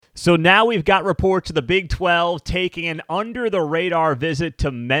So now we've got reports of the Big 12 taking an under-the-radar visit to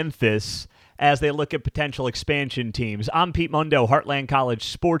Memphis as they look at potential expansion teams. I'm Pete Mundo, Heartland College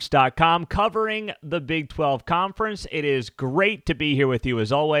Sports.com, covering the Big 12 Conference. It is great to be here with you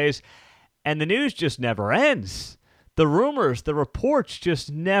as always, and the news just never ends. The rumors, the reports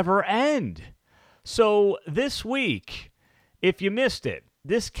just never end. So this week, if you missed it,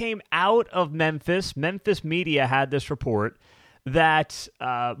 this came out of Memphis. Memphis media had this report that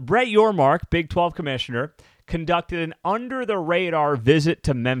Brett Yormark, Big 12 commissioner, conducted an under-the-radar visit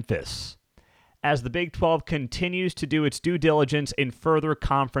to Memphis as the Big 12 continues to do its due diligence in further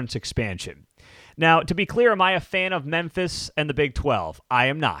conference expansion. Now, to be clear, am I a fan of Memphis and the Big 12? I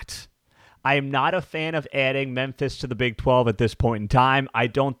am not. I am not a fan of adding Memphis to the Big 12 at this point in time. I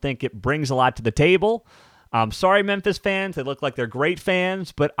don't think it brings a lot to the table. I'm sorry, Memphis fans. They look like they're great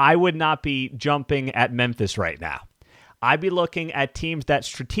fans, but I would not be jumping at Memphis right now. I'd be looking at teams that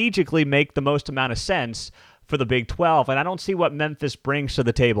strategically make the most amount of sense for the Big 12, and I don't see what Memphis brings to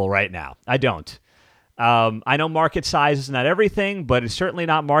the table right now. I don't. I know market size is not everything, but it's certainly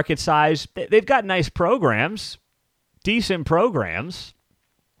not market size. They've got nice programs, decent programs,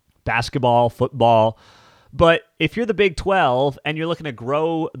 basketball, football, but if you're the Big 12 and you're looking to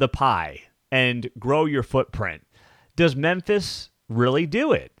grow the pie and grow your footprint, does Memphis really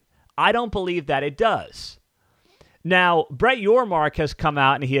do it? I don't believe that it does. Now, Brett Yormark has come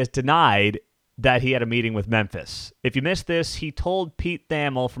out and he has denied that he had a meeting with Memphis. If you missed this, he told Pete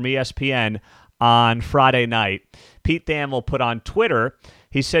Thamel from ESPN on Friday night. Pete Thamel put on Twitter,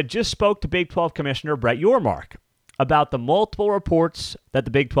 he said, just spoke to Big 12 Commissioner Brett Yormark about the multiple reports that the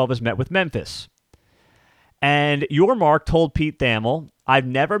Big 12 has met with Memphis. And Yormark told Pete Thamel, I've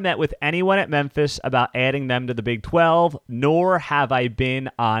never met with anyone at Memphis about adding them to the Big 12, nor have I been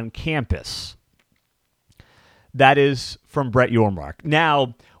on campus. That is from Brett Yormark.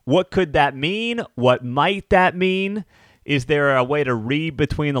 Now, what could that mean? What might that mean? Is there a way to read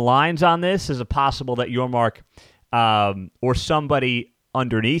between the lines on this? Is it possible that Yormark or somebody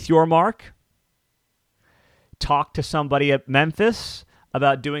underneath Yormark talked to somebody at Memphis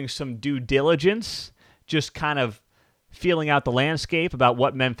about doing some due diligence, just kind of feeling out the landscape about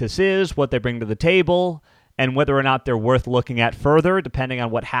what Memphis is, what they bring to the table, and whether or not they're worth looking at further, depending on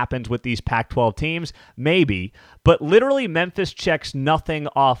what happens with these Pac-12 teams? Maybe. But literally, Memphis checks nothing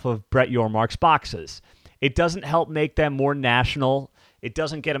off of Brett Yormark's boxes. It doesn't help make them more national. It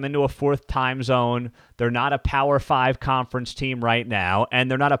doesn't get them into a fourth time zone. They're not a Power 5 conference team right now,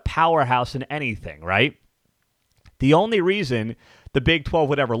 and they're not a powerhouse in anything, right? The only reason the Big 12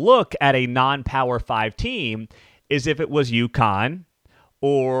 would ever look at a non-Power 5 team is if it was UConn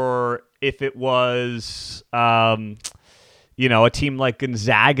or if it was, a team like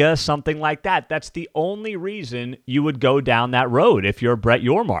Gonzaga, something like that. That's the only reason you would go down that road if you're Brett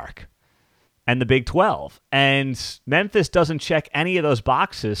Yormark and the Big 12. And Memphis doesn't check any of those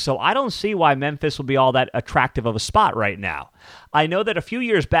boxes, so I don't see why Memphis will be all that attractive of a spot right now. I know that a few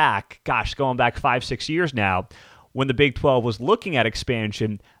years back, going back 5-6 years now, when the Big 12 was looking at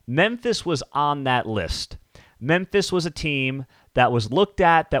expansion, Memphis was on that list. Memphis was a team that was looked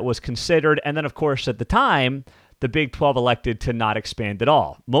at, that was considered, and then, of course, at the time, the Big 12 elected to not expand at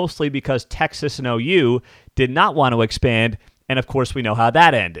all, mostly because Texas and OU did not want to expand, and, of course, we know how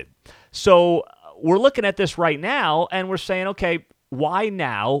that ended. So we're looking at this right now, and we're saying, okay, why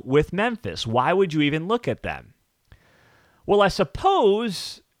now with Memphis? Why would you even look at them? Well, I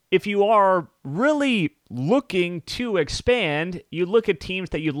suppose if you are really looking to expand, you look at teams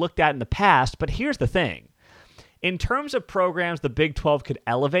that you looked at in the past, but here's the thing. In terms of programs the Big 12 could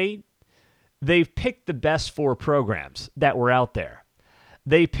elevate, they've picked the best 4 programs that were out there.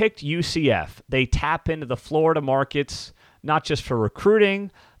 They picked UCF. They tap into the Florida markets, not just for recruiting,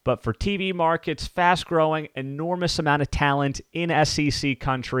 but for TV markets, fast-growing, enormous amount of talent in SEC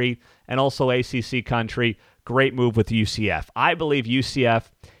country and also ACC country. Great move with UCF. I believe UCF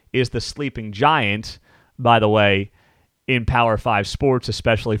is the sleeping giant, by the way, in Power 5 sports,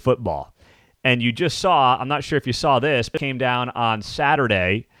 especially football. And you just saw, I'm not sure if you saw this, it came down on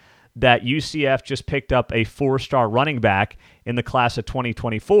Saturday that UCF just picked up a 4-star running back in the class of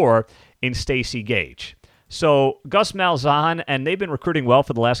 2024 in Stacey Gage. So Gus Malzahn, and they've been recruiting well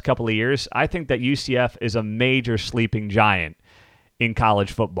for the last couple of years. I think that UCF is a major sleeping giant in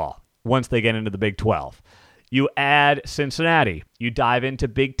college football once they get into the Big 12. You add Cincinnati. You dive into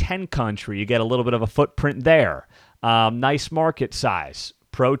Big 10 country. You get a little bit of a footprint there. Nice market size.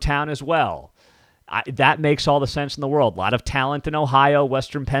 Pro town as well. That makes all the sense in the world. A lot of talent in Ohio,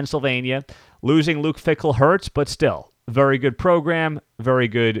 Western Pennsylvania. Losing Luke Fickell hurts, but still, very good program, very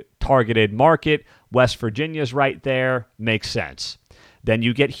good targeted market. West Virginia's right there. Makes sense. Then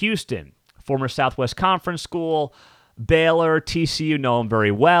you get Houston, former Southwest Conference school. Baylor, TCU know them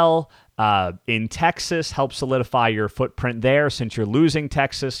very well. In Texas, help solidify your footprint there since you're losing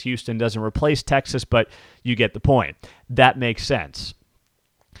Texas. Houston doesn't replace Texas, but you get the point. That makes sense.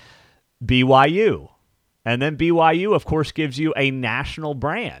 BYU. And then BYU, of course, gives you a national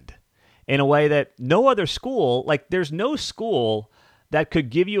brand in a way that no other school, like there's no school that could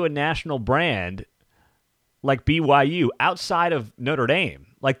give you a national brand like BYU outside of Notre Dame.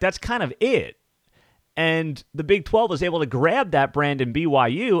 Like that's kind of it. And the Big 12 was able to grab that brand in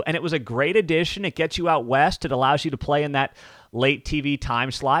BYU, and it was a great addition. It gets you out west. It allows you to play in that late TV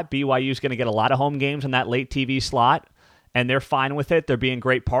time slot. BYU is going to get a lot of home games in that late TV slot, and they're fine with it. They're being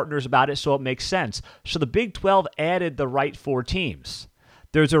great partners about it, so it makes sense. So the Big 12 added the right 4 teams.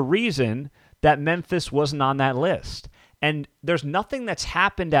 There's a reason that Memphis wasn't on that list. And there's nothing that's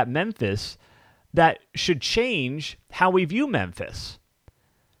happened at Memphis that should change how we view Memphis.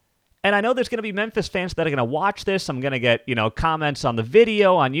 And I know there's going to be Memphis fans that are going to watch this. I'm going to get, comments on the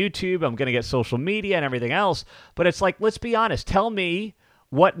video on YouTube. I'm going to get social media and everything else. But it's like, let's be honest. Tell me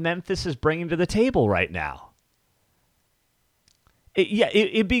what Memphis is bringing to the table right now.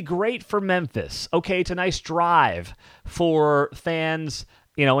 It'd be great for Memphis. Okay, it's a nice drive for fans,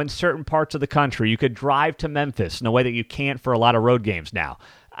 in certain parts of the country. You could drive to Memphis in a way that you can't for a lot of road games now.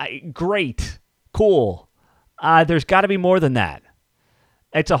 Great. Cool. There's got to be more than that.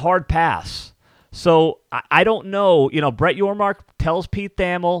 It's a hard pass. So I don't know. Brett Yormark tells Pete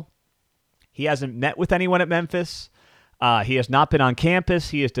Thamel he hasn't met with anyone at Memphis. He has not been on campus.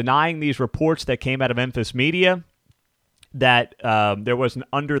 He is denying these reports that came out of Memphis media that there was an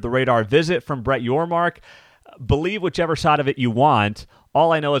under-the-radar visit from Brett Yormark. Believe whichever side of it you want.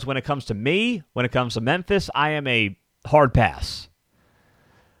 All I know is when it comes to me, when it comes to Memphis, I am a hard pass.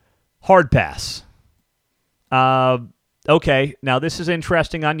 Hard pass. Okay, now this is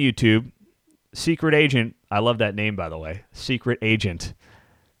interesting on YouTube. Secret Agent, I love that name, by the way. Secret Agent.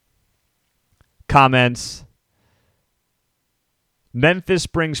 Comments. Memphis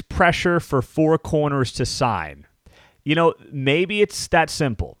brings pressure for 4 corners to sign. Maybe it's that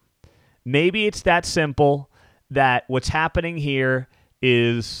simple. Maybe it's that simple that what's happening here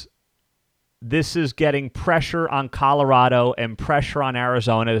is this is getting pressure on Colorado and pressure on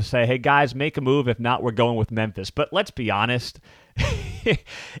Arizona to say, hey, guys, make a move. If not, we're going with Memphis. But let's be honest.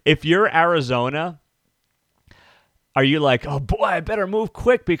 If you're Arizona, are you like, oh, boy, I better move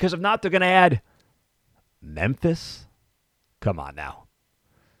quick because if not, they're going to add Memphis? Come on now.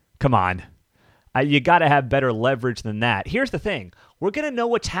 Come on. You got to have better leverage than that. Here's the thing. We're going to know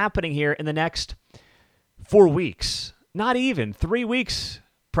what's happening here in the next 4 weeks. Not even 3 weeks.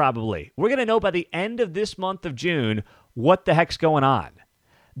 Probably. We're going to know by the end of this month of June what the heck's going on.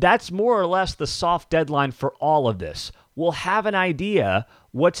 That's more or less the soft deadline for all of this. We'll have an idea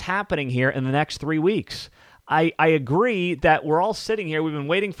what's happening here in the next 3 weeks. I agree that we're all sitting here. We've been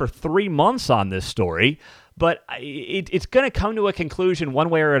waiting for 3 months on this story, but it's going to come to a conclusion one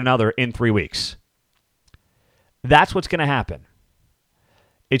way or another in 3 weeks. That's what's going to happen.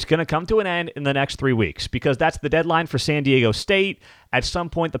 It's going to come to an end in the next 3 weeks because that's the deadline for San Diego State. At some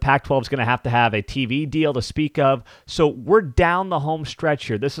point, the Pac-12 is going to have a TV deal to speak of. So we're down the home stretch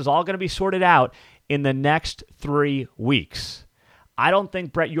here. This is all going to be sorted out in the next 3 weeks. I don't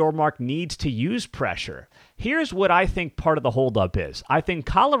think Brett Yormark needs to use pressure. Here's what I think part of the holdup is. I think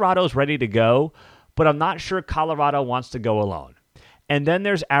Colorado's ready to go, but I'm not sure Colorado wants to go alone. And then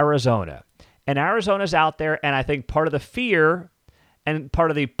there's Arizona. And Arizona's out there, and I think part of the fear and part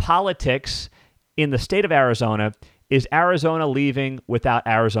of the politics in the state of Arizona is Arizona leaving without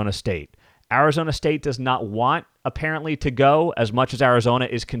Arizona State. Arizona State does not want, apparently, to go as much as Arizona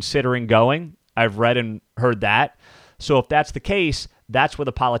is considering going. I've read and heard that. So if that's the case, that's where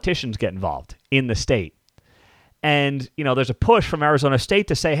the politicians get involved in the state. And, there's a push from Arizona State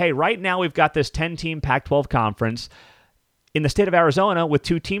to say, hey, right now we've got this 10-team Pac-12 conference. In the state of Arizona, with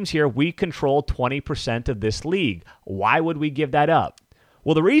 2 teams here, we control 20% of this league. Why would we give that up?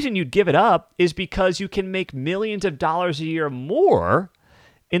 Well, the reason you'd give it up is because you can make millions of dollars a year more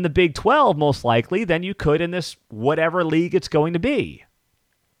in the Big 12, most likely, than you could in this whatever league it's going to be.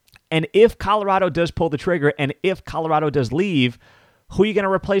 And if Colorado does pull the trigger, and if Colorado does leave, who are you going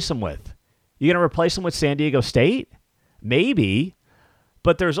to replace them with? You're going to replace them with San Diego State? Maybe.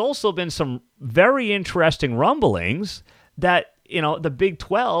 But there's also been some very interesting rumblings that, the Big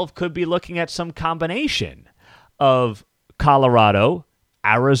 12 could be looking at some combination of Colorado,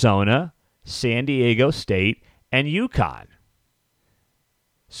 Arizona, San Diego State, and UConn.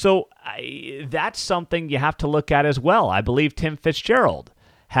 So that's something you have to look at as well. I believe Tim Fitzgerald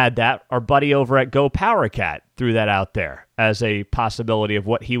had that. Our buddy over at Go Power Cat threw that out there. as a possibility of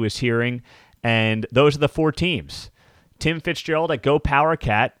what he was hearing. And those are the 4 teams. Tim Fitzgerald at Go Power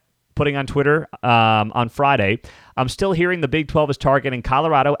Cat putting on Twitter on Friday, I'm still hearing the Big 12 is targeting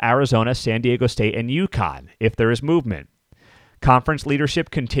Colorado, Arizona, San Diego State, and UConn if there is movement. Conference leadership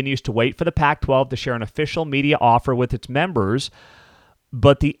continues to wait for the Pac-12 to share an official media offer with its members,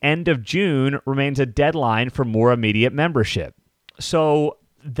 but the end of June remains a deadline for more immediate membership. So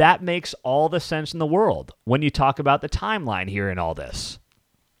that makes all the sense in the world when you talk about the timeline here in all this.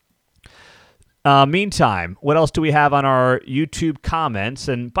 Meantime, what else do we have on our YouTube comments?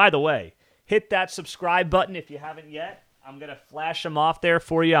 And by the way, hit that subscribe button if you haven't yet. I'm going to flash them off there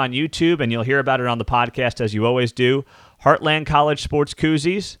for you on YouTube, and you'll hear about it on the podcast as you always do. Heartland College Sports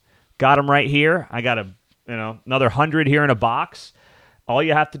koozies. Got them right here. I got another 100 here in a box. All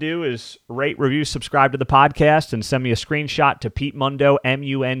you have to do is rate, review, subscribe to the podcast, and send me a screenshot to Pete Mundo,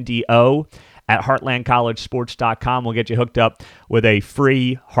 Mundo, at heartlandcollegesports.com. We'll get you hooked up with a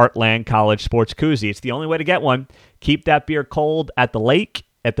free Heartland College Sports koozie. It's the only way to get one. Keep that beer cold at the lake,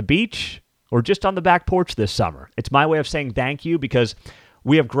 at the beach, or just on the back porch this summer. It's my way of saying thank you because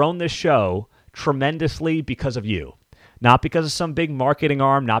we have grown this show tremendously because of you. Not because of some big marketing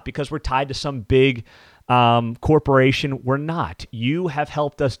arm, not because we're tied to some big corporation. We're not. You have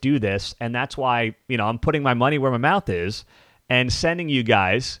helped us do this, and that's why I'm putting my money where my mouth is and sending you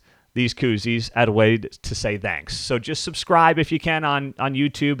guys these koozies as a way to say thanks. So just subscribe if you can on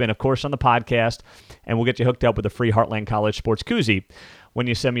YouTube and, of course, on the podcast, and we'll get you hooked up with a free Heartland College Sports koozie when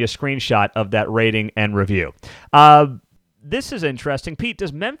you send me a screenshot of that rating and review. This is interesting. Pete,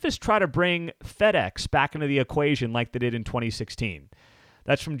 does Memphis try to bring FedEx back into the equation like they did in 2016?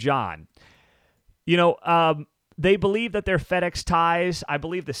 That's from John. They believe that their FedEx ties, I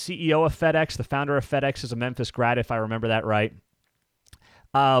believe the CEO of FedEx, the founder of FedEx, is a Memphis grad, if I remember that right.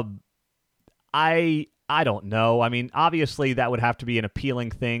 I don't know. I mean, obviously that would have to be an appealing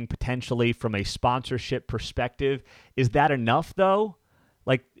thing potentially from a sponsorship perspective. Is that enough though?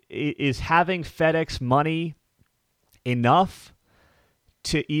 Like, is having FedEx money enough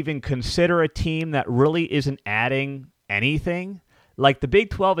to even consider a team that really isn't adding anything? Like, the Big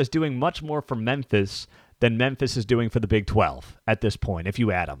 12 is doing much more for Memphis than Memphis is doing for the Big 12 at this point, if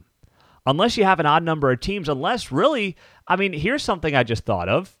you add them. Unless you have an odd number of teams, unless really, here's something I just thought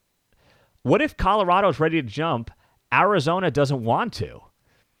of. What if Colorado's ready to jump, Arizona doesn't want to?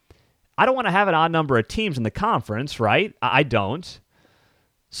 I don't want to have an odd number of teams in the conference, right? I don't.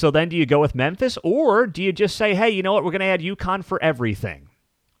 So then do you go with Memphis, or do you just say, hey, you know what, we're going to add UConn for everything?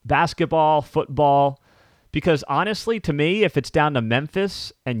 Basketball, football. Because honestly, to me, if it's down to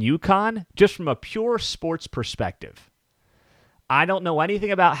Memphis and UConn, just from a pure sports perspective, I don't know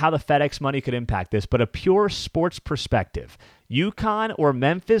anything about how the FedEx money could impact this, but a pure sports perspective, UConn or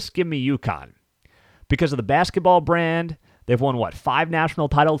Memphis, give me UConn. Because of the basketball brand, they've won, 5 national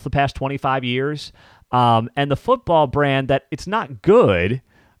titles the past 25 years? And the football brand, that it's not good,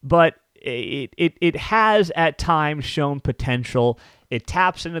 but it has at times shown potential. It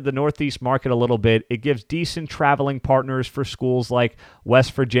taps into the Northeast market a little bit. It gives decent traveling partners for schools like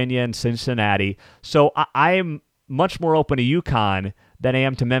West Virginia and Cincinnati. So I am much more open to UConn than I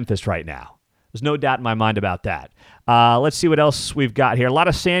am to Memphis right now. There's no doubt in my mind about that. Let's see what else we've got here. A lot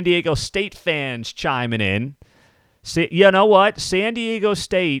of San Diego State fans chiming in. You know what? San Diego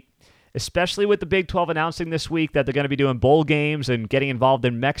State, especially with the Big 12 announcing this week that they're going to be doing bowl games and getting involved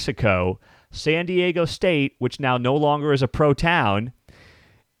in Mexico, San Diego State, which now no longer is a pro town,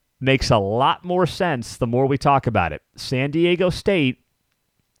 makes a lot more sense the more we talk about it. San Diego State,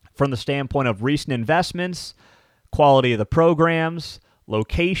 from the standpoint of recent investments, quality of the programs,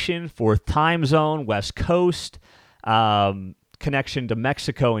 location, 4th time zone, West Coast, connection to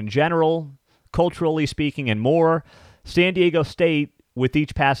Mexico in general, culturally speaking, and more, San Diego State, with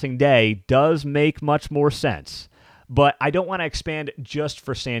each passing day, does make much more sense. But I don't want to expand just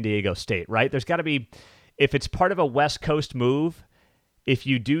for San Diego State, right? There's got to be, if it's part of a West Coast move, if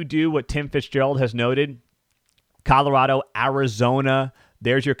you do what Tim Fitzgerald has noted, Colorado, Arizona,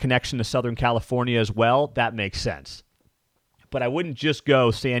 there's your connection to Southern California as well, that makes sense. But I wouldn't just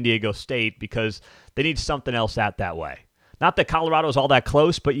go San Diego State because they need something else out that way. Not that Colorado's all that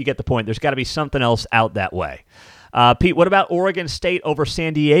close, but you get the point. There's got to be something else out that way. Pete, what about Oregon State over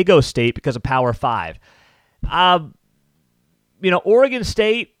San Diego State because of Power 5? Oregon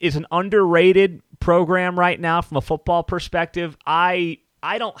State is an underrated program right now from a football perspective. I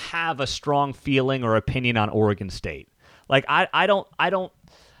don't have a strong feeling or opinion on Oregon State. Like, I don't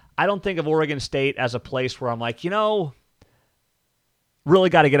think of Oregon State as a place where I'm like, really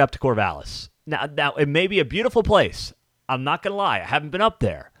got to get up to Corvallis. Now it may be a beautiful place. I'm not going to lie. I haven't been up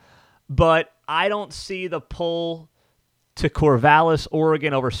there. But I don't see the pull to Corvallis,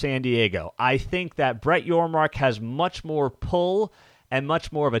 Oregon over San Diego. I think that Brett Yormark has much more pull and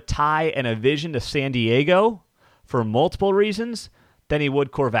much more of a tie and a vision to San Diego for multiple reasons than he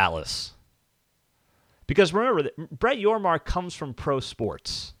would Corvallis. Because remember, Brett Yormark comes from pro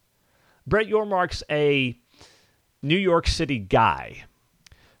sports. Brett Yormark's a New York City guy.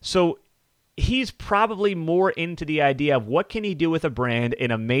 So he's probably more into the idea of what can he do with a brand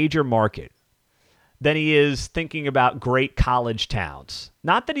in a major market than he is thinking about great college towns.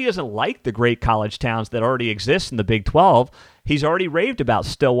 Not that he doesn't like the great college towns that already exist in the Big 12. He's already raved about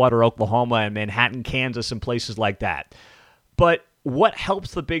Stillwater, Oklahoma, and Manhattan, Kansas, and places like that. But what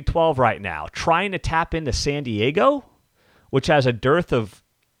helps the Big 12 right now? Trying to tap into San Diego, which has a dearth of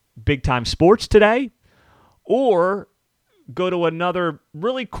big-time sports today, or go to another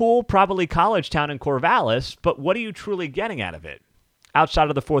really cool, probably college town in Corvallis, but what are you truly getting out of it outside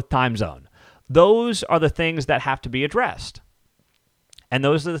of the fourth time zone? Those are the things that have to be addressed. And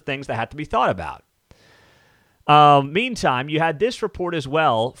those are the things that have to be thought about. Meantime, you had this report as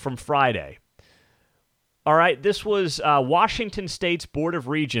well from Friday. All right, this was Washington State's Board of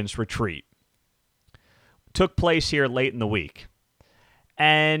Regents retreat. Took place here late in the week.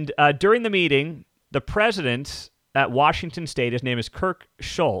 And during the meeting, the president at Washington State, his name is Kirk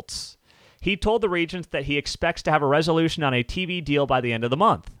Schultz, he told the regents that he expects to have a resolution on a TV deal by the end of the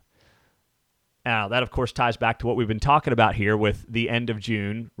month. Now, that, of course, ties back to what we've been talking about here with the end of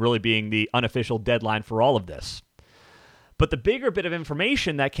June really being the unofficial deadline for all of this. But the bigger bit of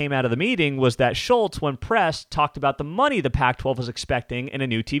information that came out of the meeting was that Schultz, when pressed, talked about the money the Pac-12 was expecting in a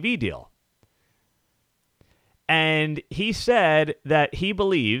new TV deal. And he said that he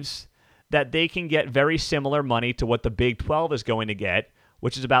believes that they can get very similar money to what the Big 12 is going to get,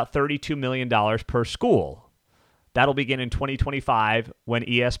 which is about $32 million per school. That'll begin in 2025 when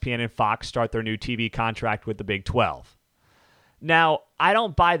ESPN and Fox start their new TV contract with the Big 12. Now, I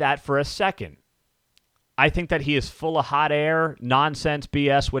don't buy that for a second. I think that he is full of hot air, nonsense,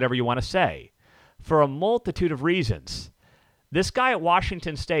 BS, whatever you want to say, for a multitude of reasons. This guy at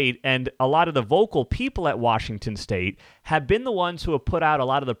Washington State and a lot of the vocal people at Washington State have been the ones who have put out a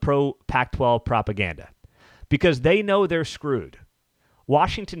lot of the pro-Pac-12 propaganda because they know they're screwed.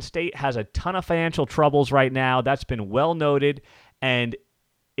 Washington State has a ton of financial troubles right now. That's been well noted. And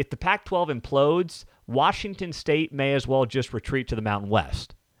if the Pac-12 implodes, Washington State may as well just retreat to the Mountain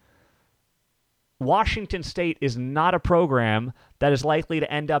West. Washington State is not a program that is likely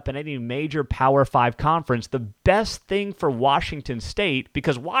to end up in any major Power 5 conference. The best thing for Washington State,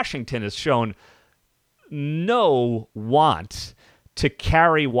 because Washington has shown no want to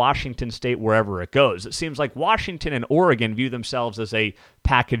carry Washington State wherever it goes. It seems like Washington and Oregon view themselves as a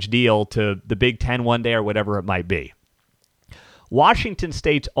package deal to the Big Ten one day or whatever it might be. Washington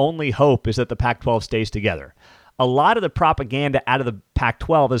State's only hope is that the Pac-12 stays together. A lot of the propaganda out of the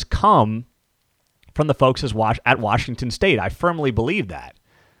Pac-12 has come from the folks at Washington State. I firmly believe that.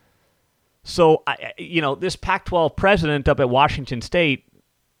 So, this Pac-12 president up at Washington State,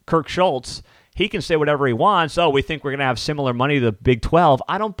 Kirk Schultz, he can say whatever he wants. Oh, we think we're going to have similar money to the Big 12.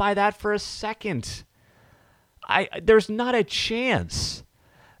 I don't buy that for a second. There's not a chance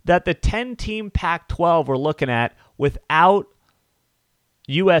that the 10-team Pac-12 we're looking at without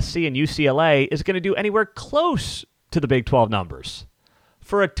USC and UCLA is going to do anywhere close to the Big 12 numbers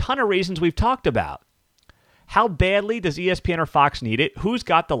for a ton of reasons we've talked about. How badly does ESPN or Fox need it? Who's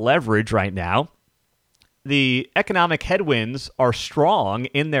got the leverage right now? The economic headwinds are strong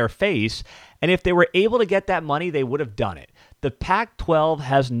in their face, and if they were able to get that money, they would have done it. The Pac-12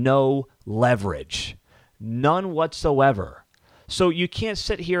 has no leverage, none whatsoever. So you can't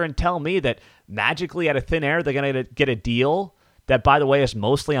sit here and tell me that magically out of thin air they're going to get a deal that, by the way, is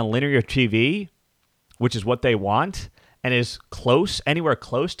mostly on linear TV, which is what they want, and is anywhere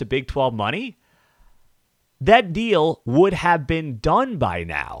close to Big 12 money. That deal would have been done by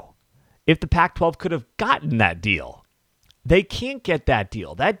now if the Pac-12 could have gotten that deal. They can't get that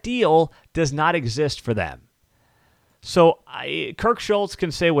deal. That deal does not exist for them. So Kirk Schultz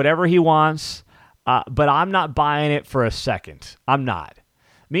can say whatever he wants, but I'm not buying it for a second. I'm not.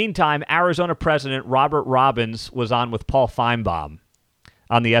 Meantime, Arizona President Robert Robbins was on with Paul Feinbaum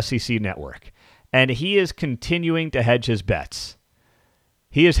on the SEC network, and he is continuing to hedge his bets.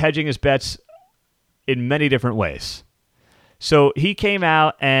 He is hedging his bets in many different ways. So he came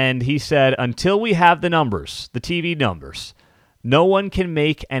out and he said, until we have the numbers, the TV numbers, no one can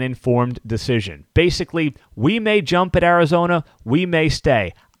make an informed decision. Basically, we may jump at Arizona, we may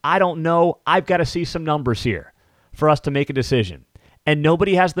stay. I don't know. I've got to see some numbers here for us to make a decision. And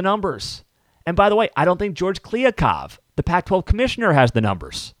nobody has the numbers. And by the way, I don't think George Kliakov, the Pac-12 commissioner, has the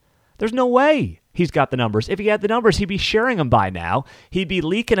numbers. There's no way he's got the numbers. If he had the numbers, he'd be sharing them by now. He'd be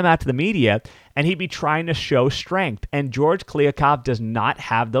leaking them out to the media, and he'd be trying to show strength. And George Kliavkoff does not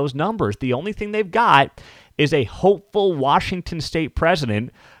have those numbers. The only thing they've got is a hopeful Washington State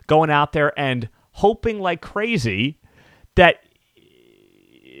president going out there and hoping like crazy that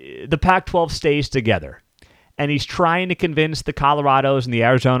the Pac-12 stays together. And he's trying to convince the Colorados and the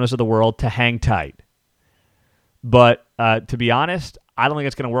Arizonas of the world to hang tight. But to be honest, I don't think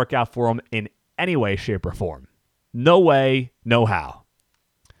it's going to work out for him in any way, shape, or form. No way, no how.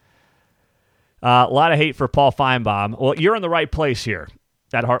 A lot of hate for Paul Feinbaum. Well, you're in the right place here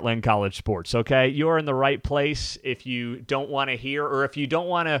at Heartland College Sports, okay? You're in the right place if you don't want to hear, or if you don't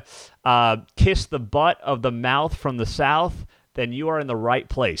want to kiss the butt of the mouth from the South, then you are in the right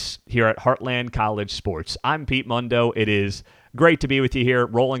place here at Heartland College Sports. I'm Pete Mundo. It is great to be with you here,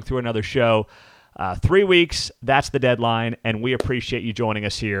 rolling through another show. 3 weeks, that's the deadline, and we appreciate you joining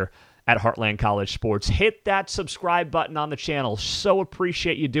us here at Heartland College Sports. Hit that subscribe button on the channel. So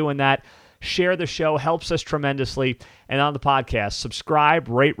appreciate you doing that. Share the show, helps us tremendously. And on the podcast, subscribe,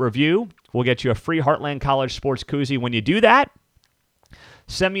 rate, review. We'll get you a free Heartland College Sports koozie when you do that.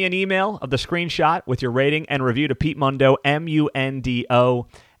 Send me an email of the screenshot with your rating and review to Pete Mundo, MUNDO,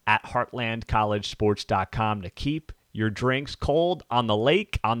 at heartlandcollegesports.com to keep your drinks cold on the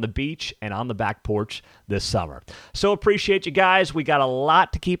lake, on the beach, and on the back porch this summer. So appreciate you guys. We got a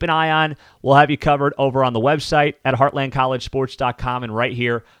lot to keep an eye on. We'll have you covered over on the website at heartlandcollegesports.com and right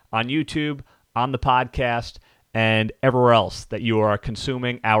here on YouTube, on the podcast, and everywhere else that you are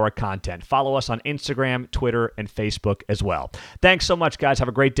consuming our content. Follow us on Instagram, Twitter, and Facebook as well. Thanks so much, guys. Have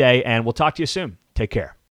a great day, and we'll talk to you soon. Take care.